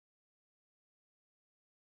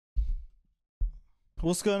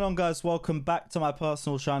What's going on, guys? Welcome back to my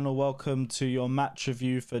personal channel. Welcome to your match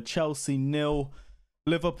review for Chelsea 0,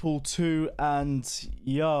 Liverpool 2. And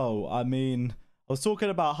yo, I mean, I was talking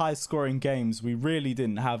about high scoring games. We really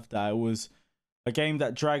didn't have that. It was a game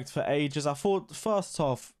that dragged for ages. I thought first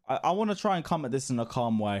off, I want to try and come at this in a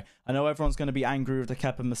calm way. I know everyone's going to be angry with the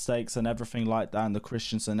Kepa mistakes and everything like that and the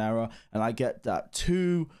Christensen error, and I get that.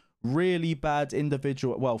 Three bad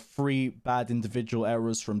individual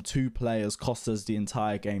errors from two players cost us the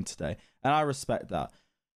entire game today, and I respect that.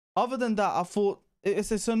 Other than that, I thought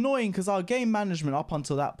it's annoying because our game management up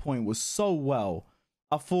until that point was so well.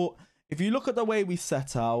 I thought if you look at the way we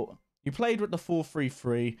set out, you played with the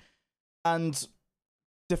 4-3-3, and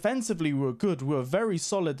defensively we were good. We were very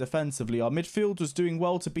solid defensively. Our midfield was doing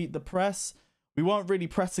well to beat the press. We weren't really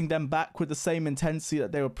pressing them back with the same intensity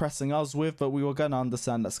that they were pressing us with, but we were going to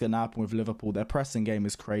understand that's going to happen with Liverpool. Their pressing game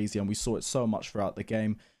is crazy, and we saw it so much throughout the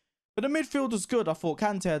game. But the midfield was good. I thought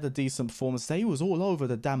Kante had a decent performance today. He was all over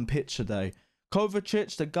the damn pitch today.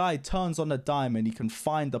 Kovacic, the guy turns on a dime, and he can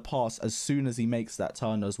find the pass as soon as he makes that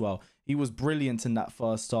turn as well. He was brilliant in that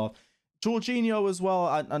first half. Jorginho as well.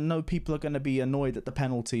 I know people are going to be annoyed at the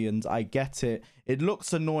penalty, and I get it. It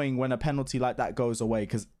looks annoying when a penalty like that goes away,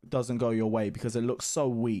 because it doesn't go your way, because it looks so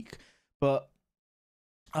weak. But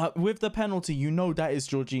with the penalty, you know that is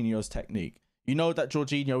Jorginho's technique. You know that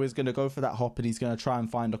Jorginho is going to go for that hop and he's going to try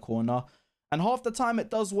and find a corner. And half the time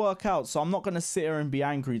it does work out, so I'm not going to sit here and be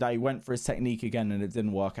angry that he went for his technique again and it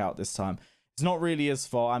didn't work out this time. It's not really his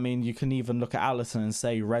fault. I mean, you can even look at Alisson and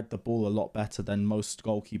say he read the ball a lot better than most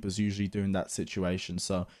goalkeepers usually do in that situation.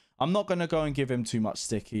 So I'm not going to go and give him too much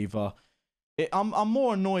stick either. I'm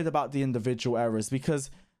more annoyed about the individual errors,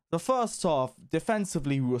 because the first half,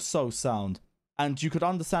 defensively, we were so sound. And you could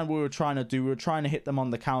understand what we were trying to do. We were trying to hit them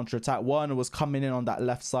on the counter-attack. Werner was coming in on that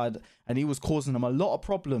left side, and he was causing them a lot of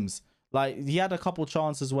problems. Like, he had a couple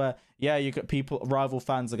chances where, yeah, you got people, rival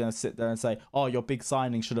fans are going to sit there and say, oh, your big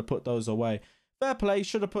signing should have put those away. Fair play,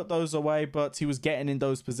 should have put those away, but he was getting in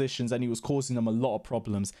those positions and he was causing them a lot of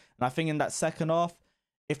problems. And I think in that second half,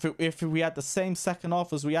 if we had the same second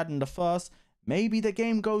half as we had in the first, maybe the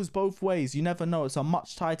game goes both ways. You never know. It's a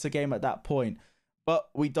much tighter game at that point. But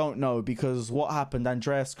we don't know, because what happened,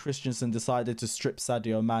 Andreas Christensen decided to strip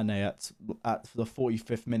Sadio Mane at the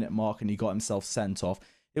 45th minute mark, and he got himself sent off.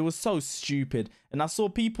 It was so stupid. And I saw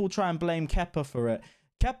people try and blame Kepa for it.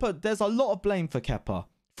 Kepa, there's a lot of blame for Kepa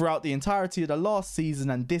throughout the entirety of the last season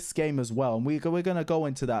and this game as well. And we're going to go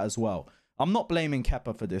into that as well. I'm not blaming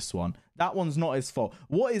Kepa for this one. That one's not his fault.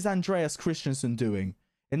 What is Andreas Christensen doing?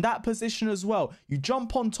 In that position as well, you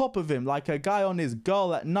jump on top of him like a guy on his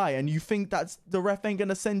girl at night, and you think that's the ref ain't going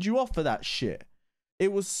to send you off for that shit.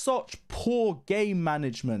 It was such poor game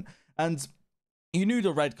management. And you knew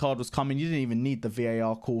the red card was coming. You didn't even need the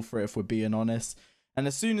VAR call for it, if we're being honest. And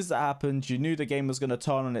as soon as that happened, you knew the game was going to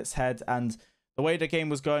turn on its head. And the way the game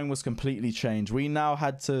was going was completely changed. We now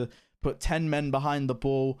had to put 10 men behind the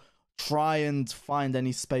ball, try and find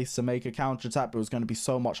any space to make a counter-attack, but it was going to be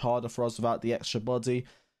so much harder for us without the extra body.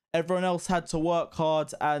 Everyone else had to work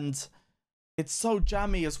hard, and it's so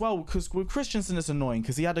jammy as well, because with Christensen it's annoying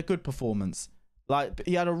because he had a good performance. Like,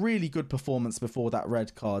 he had a really good performance before that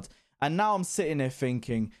red card. And now I'm sitting here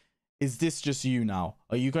thinking, is this just you now?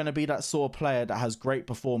 Are you going to be that sort of player that has great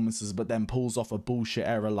performances but then pulls off a bullshit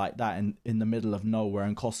error like that in the middle of nowhere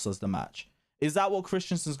and costs us the match? Is that what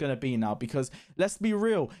Christensen's going to be now? Because let's be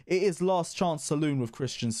real, it is last chance saloon with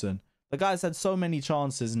Christensen. The guy's had so many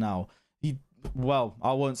chances now. Well,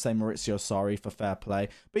 I won't say Maurizio Sarri for fair play,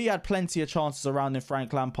 but he had plenty of chances around in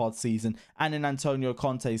Frank Lampard's season and in Antonio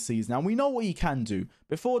Conte's season. And we know what he can do.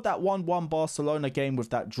 Before that 1-1 Barcelona game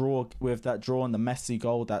with that draw and the Messi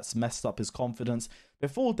goal that's messed up his confidence,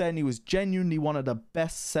 before then he was genuinely one of the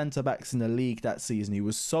best centre-backs in the league that season. He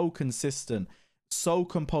was so consistent, so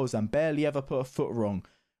composed, and barely ever put a foot wrong.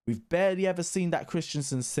 We've barely ever seen that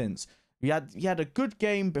Christensen since. He had a good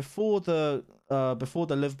game before the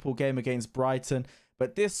Liverpool game against Brighton,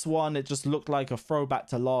 but this one, it just looked like a throwback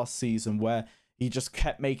to last season where he just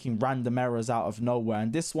kept making random errors out of nowhere,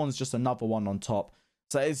 and this one's just another one on top.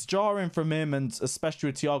 So it's jarring from him, and especially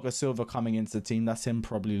with Thiago Silva coming into the team, that's him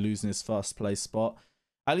probably losing his first place spot.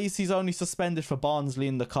 At least he's only suspended for Barnsley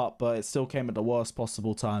in the cup, but it still came at the worst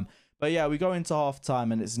possible time. But yeah, we go into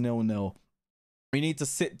half-time and it's 0-0. We need to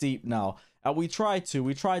sit deep now. And we try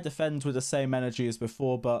defend with the same energy as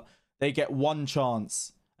before, but they get one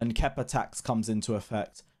chance and Kepa tax comes into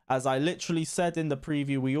effect. As I literally said in the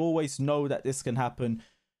preview, we always know that this can happen.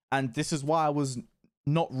 And this is why I was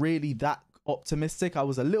not really that optimistic. I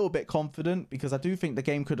was a little bit confident because I do think the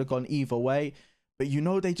game could have gone either way. But you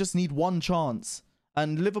know, they just need one chance.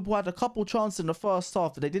 And Liverpool had a couple chances in the first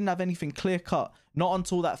half, but they didn't have anything clear cut. Not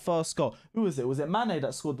until that first goal. Who was it? Was it Mane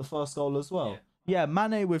that scored the first goal as well? Yeah,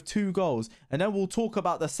 Mane with 2 goals. And then we'll talk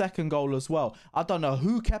about the second goal as well. I don't know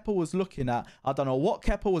who Kepa was looking at. I don't know what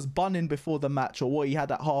Kepa was bunning before the match or what he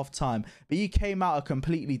had at half time. But he came out a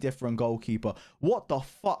completely different goalkeeper. What the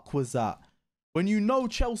fuck was that? When you know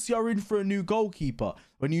Chelsea are in for a new goalkeeper.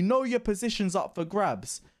 When you know your position's up for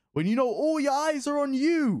grabs. When you know all your eyes are on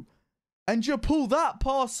you. And you pull that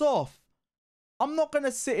pass off. I'm not going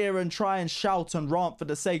to sit here and try and shout and rant for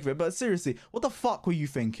the sake of it. But seriously, what the fuck were you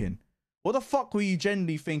thinking? What the fuck were you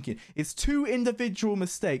genuinely thinking? It's 2 individual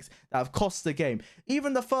mistakes that have cost the game.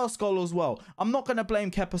 Even the first goal as well. I'm not going to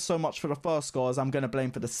blame Kepa so much for the first goal as I'm going to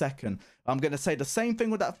blame for the second. I'm going to say the same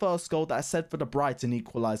thing with that first goal that I said for the Brighton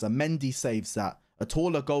equaliser. Mendy saves that. A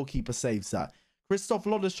taller goalkeeper saves that. Christoph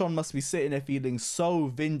Lodishon must be sitting there feeling so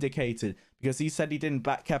vindicated because he said he didn't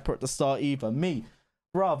back Kepa at the start either. Me,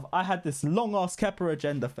 bruv, I had this long-ass Kepa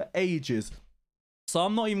agenda for ages. So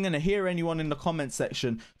I'm not even going to hear anyone in the comment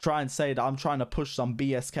section try and say that I'm trying to push some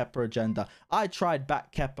BS Kepa agenda. I tried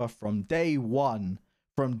back Kepa from day one.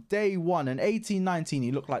 From day one. In 18-19,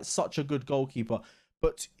 he looked like such a good goalkeeper.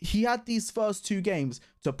 But he had these first 2 games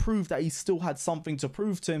to prove that he still had something to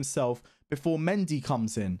prove to himself before Mendy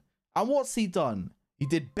comes in. And what's he done? He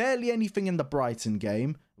did barely anything in the Brighton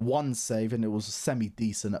game. 1 save, and it was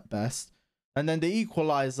semi-decent at best. And then the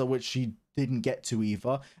equaliser, which he didn't get to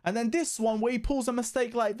either. And then this one where he pulls a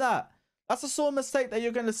mistake like that. That's the sort of mistake that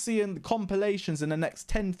you're going to see in the compilations in the next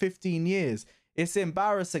 10-15 years. It's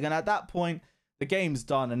embarrassing. And at that point, the game's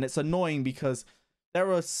done. And it's annoying because there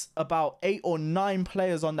were about 8 or 9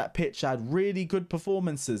 players on that pitch that had really good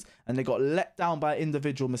performances. And they got let down by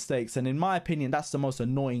individual mistakes. And in my opinion, that's the most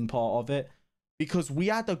annoying part of it. Because we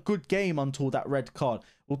had a good game until that red card.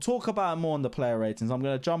 We'll talk about it more on the player ratings. I'm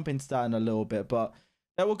going to jump into that in a little bit. But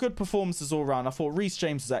there were good performances all around. I thought Reece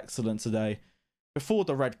James was excellent today. Before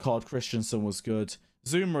the red card, Christensen was good.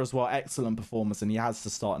 Zuma as well, excellent performance. And he has to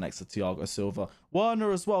start next to Thiago Silva.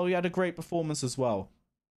 Werner as well, he had a great performance as well.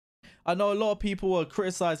 I know a lot of people were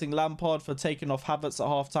criticising Lampard for taking off Havertz at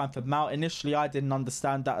halftime for Mount. Initially, I didn't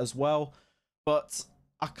understand that as well. But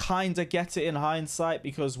I kind of get it in hindsight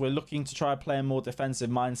because we're looking to try to play a more defensive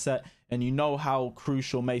mindset. And you know how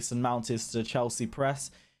crucial Mason Mount is to the Chelsea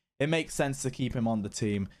press. It makes sense to keep him on the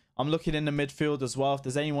team. I'm looking in the midfield as well. If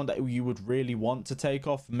there's anyone that you would really want to take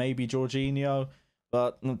off, maybe Jorginho.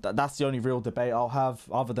 But that's the only real debate I'll have.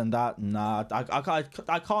 Other than that, nah.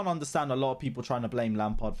 I can't understand a lot of people trying to blame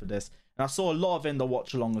Lampard for this. And I saw a lot of it in the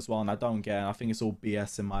watch along as well. And I don't get it. I think it's all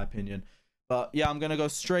BS in my opinion. But yeah, I'm going to go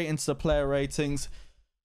straight into the player ratings.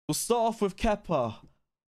 We'll start off with Kepa.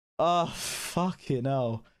 Fucking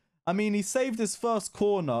hell. I mean, he saved his first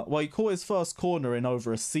corner. Well, he caught his first corner in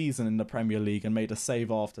over a season in the Premier League and made a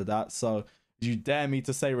save after that. So, you dare me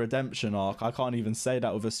to say redemption arc? I can't even say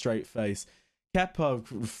that with a straight face. Kepa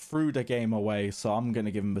threw the game away, so I'm going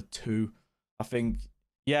to give him a 2. I think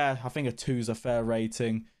a 2 is a fair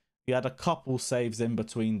rating. He had a couple saves in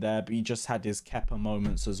between there, but he just had his Kepa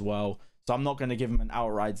moments as well. So I'm not going to give him an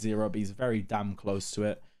outright 0, but he's very damn close to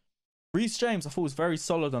it. Reece James, I thought was very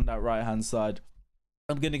solid on that right-hand side.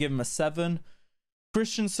 I'm going to give him a 7.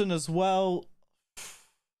 Christensen as well.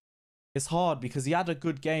 It's hard because he had a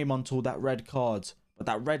good game until that red card. But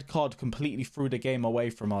that red card completely threw the game away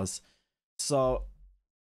from us. So,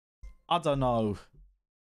 I don't know.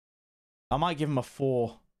 I might give him a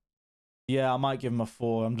 4. Yeah, I might give him a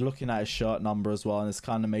 4. I'm looking at his shirt number as well. And it's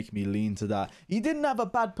kind of making me lean to that. He didn't have a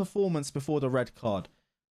bad performance before the red card.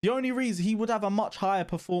 The only reason he would have a much higher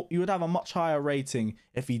rating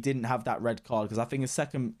if he didn't have that red card, because I think his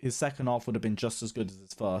second half would have been just as good as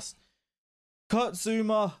his first. Kurt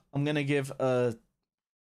Zouma, I'm gonna give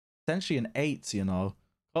essentially an 8. You know,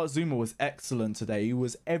 Kurt Zouma was excellent today. He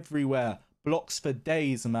was everywhere, blocks for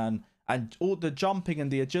days, man, and all the jumping and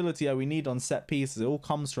the agility that we need on set pieces, it all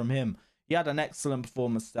comes from him. He had an excellent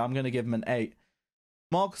performance today. I'm gonna give him an 8.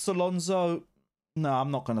 Marcos Alonso. No,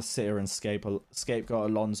 I'm not going to sit here and scapegoat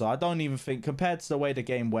Alonso. I don't even think, compared to the way the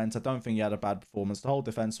game went, I don't think he had a bad performance. The whole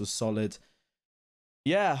defense was solid.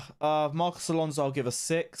 Yeah, Marcos Alonso, I'll give a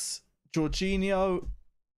 6. Jorginho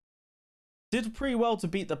did pretty well to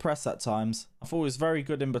beat the press at times. I thought he was very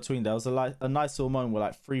good in between. There was a nice little moment where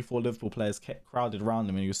like 3-4 Liverpool players kept crowded around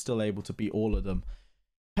him and he was still able to beat all of them.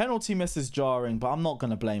 Penalty miss is jarring, but I'm not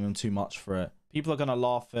going to blame him too much for it. People are going to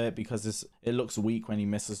laugh at it because it looks weak when he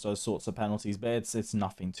misses those sorts of penalties, but it's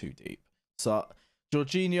nothing too deep. So,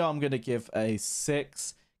 Jorginho, I'm going to give a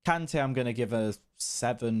 6. Kante, I'm going to give a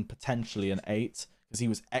 7, potentially an 8, because he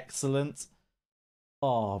was excellent.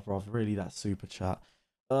 Oh, bro, really, that super chat.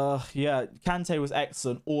 Yeah, Kante was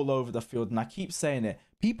excellent all over the field, and I keep saying it.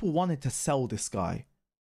 People wanted to sell this guy.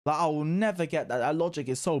 Like, I will never get that. That logic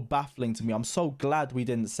is so baffling to me. I'm so glad we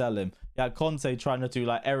didn't sell him. Yeah, Conte trying to do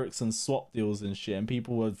like Ericsson swap deals and shit, and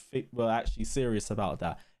people were actually serious about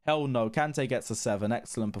that. Hell no. Kante gets a 7.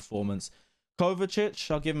 Excellent performance. Kovacic,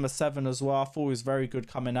 I'll give him a 7 as well. I thought he was very good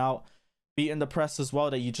coming out. Beating the press as well,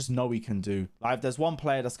 that you just know he can do. Like, if there's one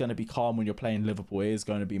player that's going to be calm when you're playing Liverpool, it is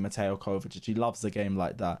going to be Mateo Kovacic. He loves the game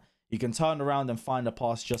like that. He can turn around and find a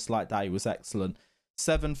pass just like that. He was excellent.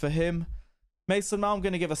 7 for him. Mason Mount, I'm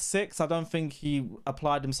going to give a 6. I don't think he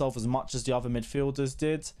applied himself as much as the other midfielders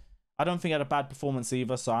did. I don't think he had a bad performance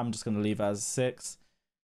either, so I'm just going to leave it as a 6.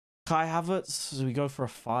 Kai Havertz, we go for a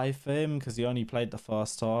 5 for him because he only played the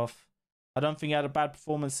first half. I don't think he had a bad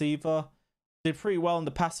performance either. Did pretty well in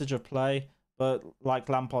the passage of play, but like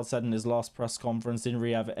Lampard said in his last press conference, didn't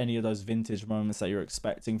really have any of those vintage moments that you're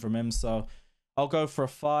expecting from him. So I'll go for a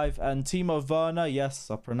 5. And Timo Werner,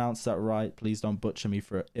 yes, I pronounced that right. Please don't butcher me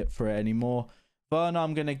for it anymore. Werner,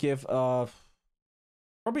 I'm going to give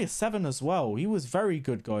probably a 7 as well. He was very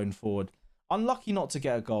good going forward. Unlucky not to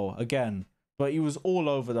get a goal again, but he was all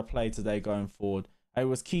over the play today going forward. It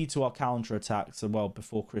was key to our counter-attacks as well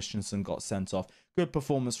before Christensen got sent off. Good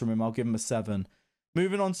performance from him. I'll give him a 7.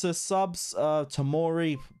 Moving on to subs,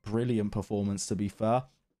 Tomori, brilliant performance to be fair.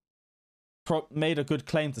 Made a good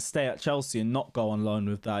claim to stay at Chelsea and not go on loan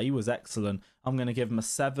with that. He was excellent. I'm going to give him a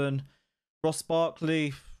 7. Ross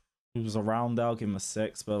Barkley, he was around there. I'll give him a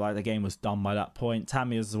 6, but like the game was done by that point.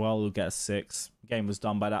 Tammy as well will get a 6. The game was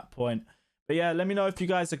done by that point. But yeah, let me know if you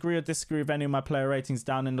guys agree or disagree with any of my player ratings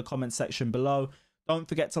down in the comment section below. Don't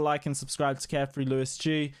forget to like and subscribe to Carefree Lewis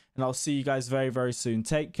G, and I'll see you guys very, very soon.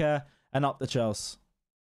 Take care, and up the Chelsea.